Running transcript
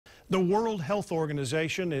The World Health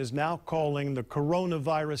Organization is now calling the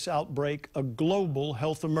coronavirus outbreak a global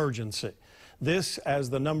health emergency. This as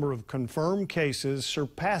the number of confirmed cases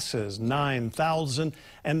surpasses 9,000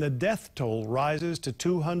 and the death toll rises to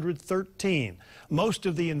 213. Most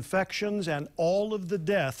of the infections and all of the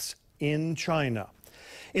deaths in China.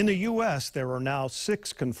 In the U.S., there are now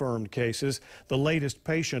 6 confirmed cases. The latest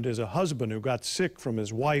patient is a husband who got sick from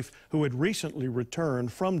his wife who had recently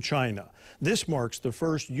returned from China. This marks the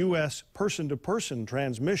first U.S. person-to-person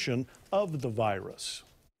transmission of the virus.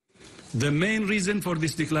 The main reason for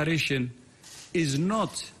this declaration is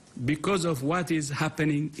not because of what is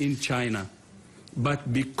happening in China,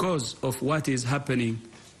 but because of what is happening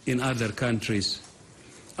in other countries.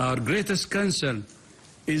 Our greatest concern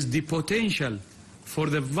is the potential for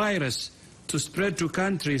the virus to spread to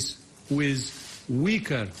countries with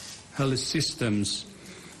weaker health systems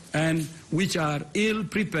and which are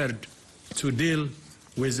ill-prepared to deal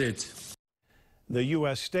with it. The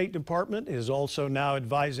U.S. State Department is also now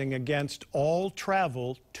advising against all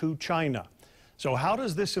travel to China. So how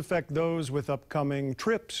does this affect those with upcoming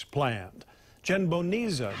trips planned? Jen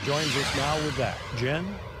Boniza joins us now with that. Jen?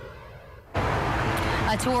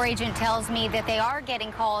 A tour agent tells me that they are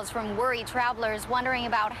getting calls from worried travelers wondering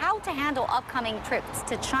about how to handle upcoming trips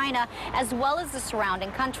to China as well as the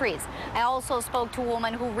surrounding countries. I also spoke to a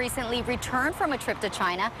woman who recently returned from a trip to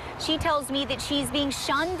China. She tells me that she's being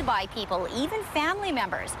shunned by people, even family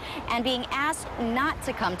members, and being asked not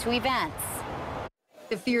to come to events.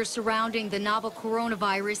 The fear surrounding the novel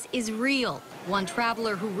coronavirus is real. One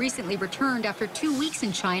traveler who recently returned after 2 weeks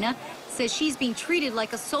in China says she's being treated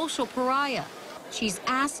like a social pariah. She's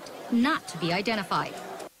asked not to be identified.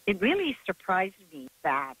 It really surprised me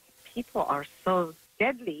that people are so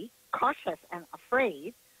deadly cautious and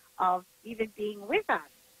afraid of even being with us.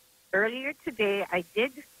 Earlier today, I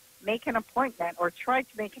did make an appointment or tried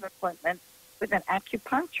to make an appointment with an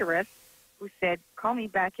acupuncturist who said, call me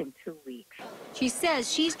back in 2 weeks. She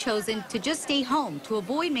says she's chosen to just stay home to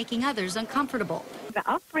avoid making others uncomfortable. The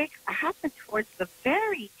outbreak happened towards the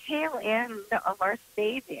very tail end of our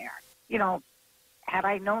stay there. You know, had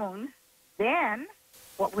I known then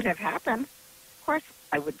what would have happened, of course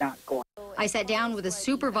I would not go. I sat down with a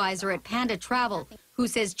supervisor at Panda Travel who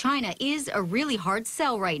says China is a really hard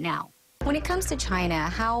sell right now. When it comes to China,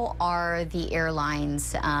 how are the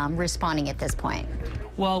airlines responding at this point?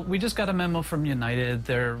 Well, we just got a memo from United.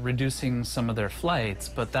 They're reducing some of their flights,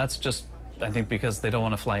 but that's just, I think, because they don't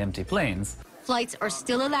want to fly empty planes. Flights are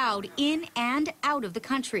still allowed in and out of the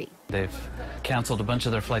country. They've canceled a bunch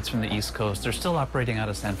of their flights from the East Coast. They're still operating out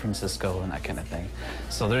of San Francisco and that kind of thing.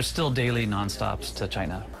 So there's still daily nonstops to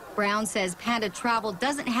China. Brown says Panda Travel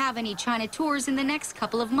doesn't have any China tours in the next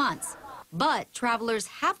couple of months. But travelers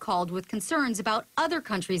have called with concerns about other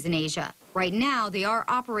countries in Asia. Right now, they are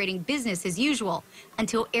operating business as usual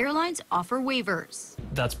until airlines offer waivers.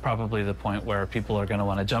 That's probably the point where people are going to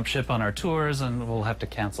want to jump ship on our tours and we'll have to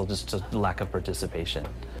cancel just to lack of participation.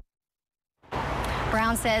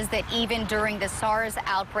 Brown says that even during the SARS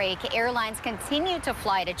outbreak, airlines continue to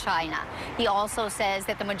fly to China. He also says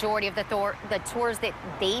that the majority of the tours that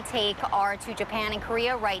they take are to Japan and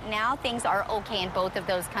Korea. Right now, things are okay in both of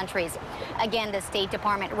those countries. Again, the State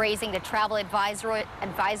Department raising the travel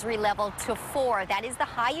advisory level to 4. That is the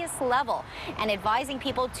highest level, and advising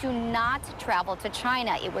people to not travel to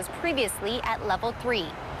China. It was previously at level 3.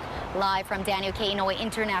 Live from Daniel K. Inouye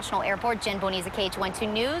International Airport, Jen Boniza,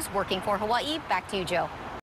 KHON2 News, working for Hawaii. Back to you, Joe.